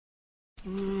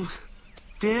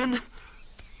Finn?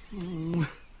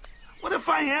 What if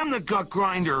I am the gut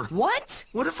grinder? What?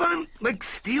 What if I'm, like,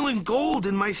 stealing gold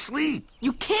in my sleep?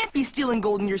 You can't be stealing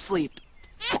gold in your sleep.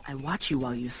 I watch you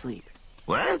while you sleep.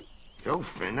 What? Yo,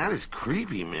 Finn, that is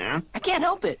creepy, man. I can't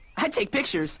help it. I take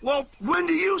pictures. Well, when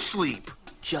do you sleep?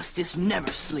 Justice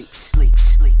never sleeps.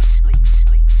 Sleeps.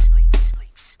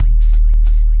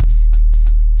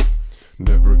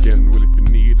 Never again will it be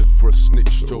needed for a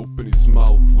snitch to open his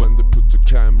mouth when they put a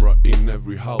camera in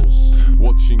every house,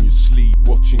 watching you sleep,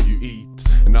 watching you eat,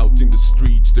 and out in the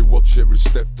streets they watch every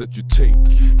step that you take.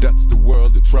 That's the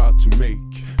world they try to make.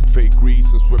 Fake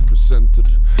reasons were presented,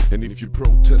 and if you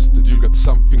protested you got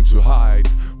something to hide.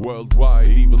 Worldwide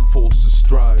evil forces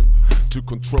strive to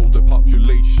control the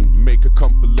population, make a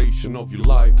compilation of your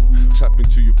life. Tap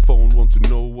into your phone, want to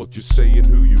know what you say and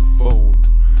who you phone.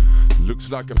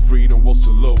 Looks like our freedom was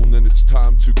alone, and it's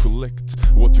time to collect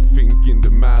what you think in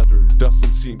the matter.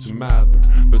 Doesn't seem to matter,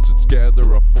 but let's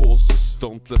gather our forces.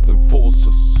 Don't let them force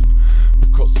us,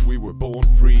 because we were born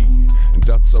free, and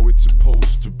that's how it's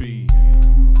supposed to be.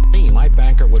 My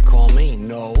banker would call me.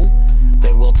 No,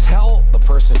 they will tell the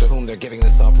person to whom they're giving the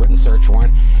self-written search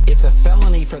warrant it's a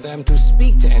felony for them to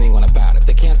speak to anyone about it.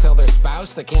 They can't tell their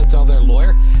spouse, they can't tell their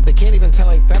lawyer, they can't even tell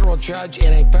a federal judge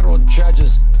in a federal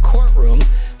judge's courtroom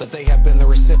that they have been the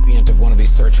recipient of one of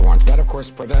these search warrants. That, of course,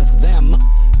 prevents them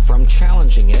from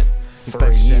challenging it for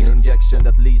a Infection, year. injection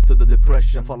that leads to the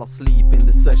depression. Fall asleep in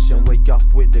the session, wake up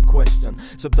with the question.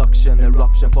 Subduction,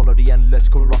 eruption, follow the endless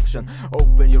corruption.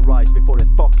 Open your eyes before a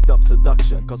fucked up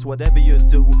seduction, cause whatever you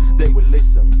do, they will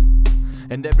listen,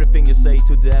 and everything you say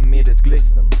to them, it is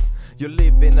glisten. You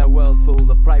live in a world full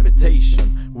of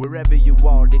privatation. Wherever you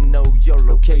are, they know your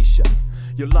location.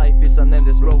 Your life is an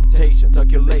endless rotation,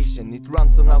 circulation, it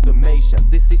runs on automation.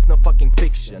 This is no fucking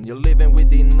fiction, you're living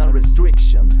within a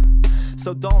restriction.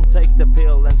 So don't take the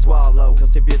pill and swallow,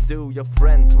 cause if you do, your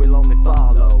friends will only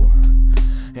follow.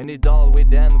 And it all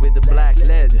will end with the black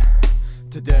lead.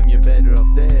 To them you're better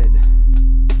off dead.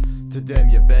 To them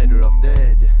you're better off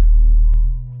dead.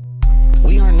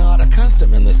 We are not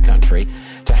accustomed in this country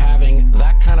to having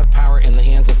that kind of power in the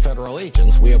hands of federal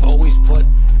agents. We have always put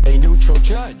a neutral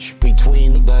judge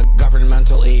between the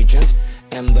governmental agent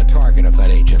and the target of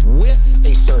that agent. With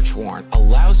a search warrant,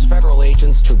 allows federal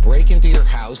agents to break into your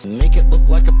house, make it look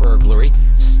like a burglary,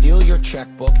 steal your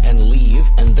checkbook and leave,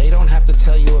 and they don't have to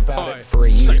tell you about it for a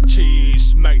year. Say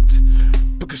cheese, mate,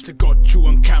 because they got you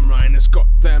on camera and it's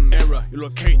goddamn error. You're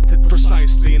located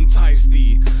precisely, entice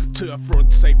thee to a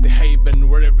fraud safety haven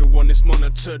where everyone is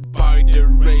monitored by the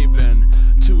raven.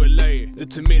 To allay the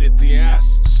timidity as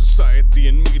society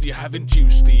and media have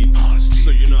induced thee, so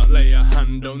you not lay a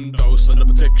hand on those under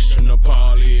protection of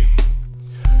Polly.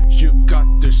 You've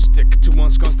got to stick to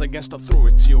one's guns against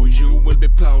authority, or you will be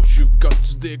plowed. You've got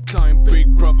to decline Big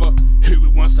Brother, who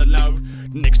it once allowed.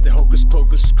 Next the hocus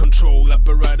pocus control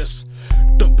apparatus.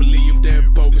 Don't believe their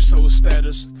bogus soul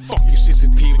status. Fuck your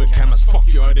CCTV cameras, fuck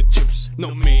your other chips.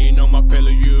 Not me, not my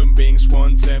fellow human beings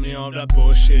want any of that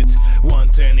bullshit.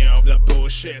 Want any of that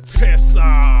bullshit. Piss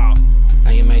off!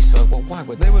 Now you may say, well, why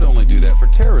would They would only do that for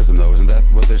terrorism, though. Isn't that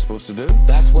what they're supposed to do?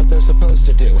 That's what they're supposed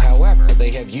to do. However, they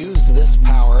have used this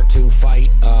power to fight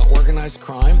organized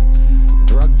crime,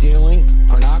 drug dealing,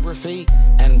 pornography,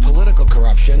 and political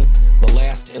corruption, the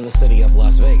last in the city of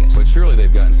Las Vegas. But surely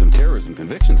they've gotten some terrorism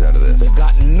convictions out of this. They've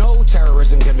got no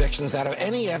terrorism convictions out of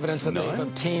any evidence that None? they've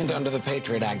obtained under the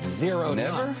Patriot Act. Zero.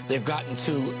 Never? None. They've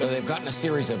gotten a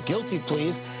series of guilty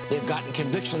pleas. They've gotten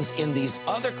convictions in these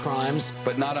other crimes,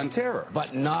 But not on terror.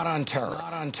 but not on terror.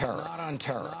 Not on terror. Not on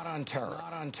terror. Not on terror.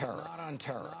 Not on terror. Not on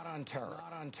terror. Not on terror. Not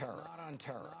on terror. Not on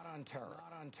terror. Not on terror. Not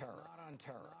on terror. Not on terror. Not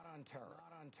on terror. Not on terror.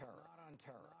 Not on terror. Not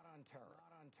on terror.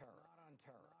 Not on terror. Not on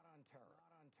terror.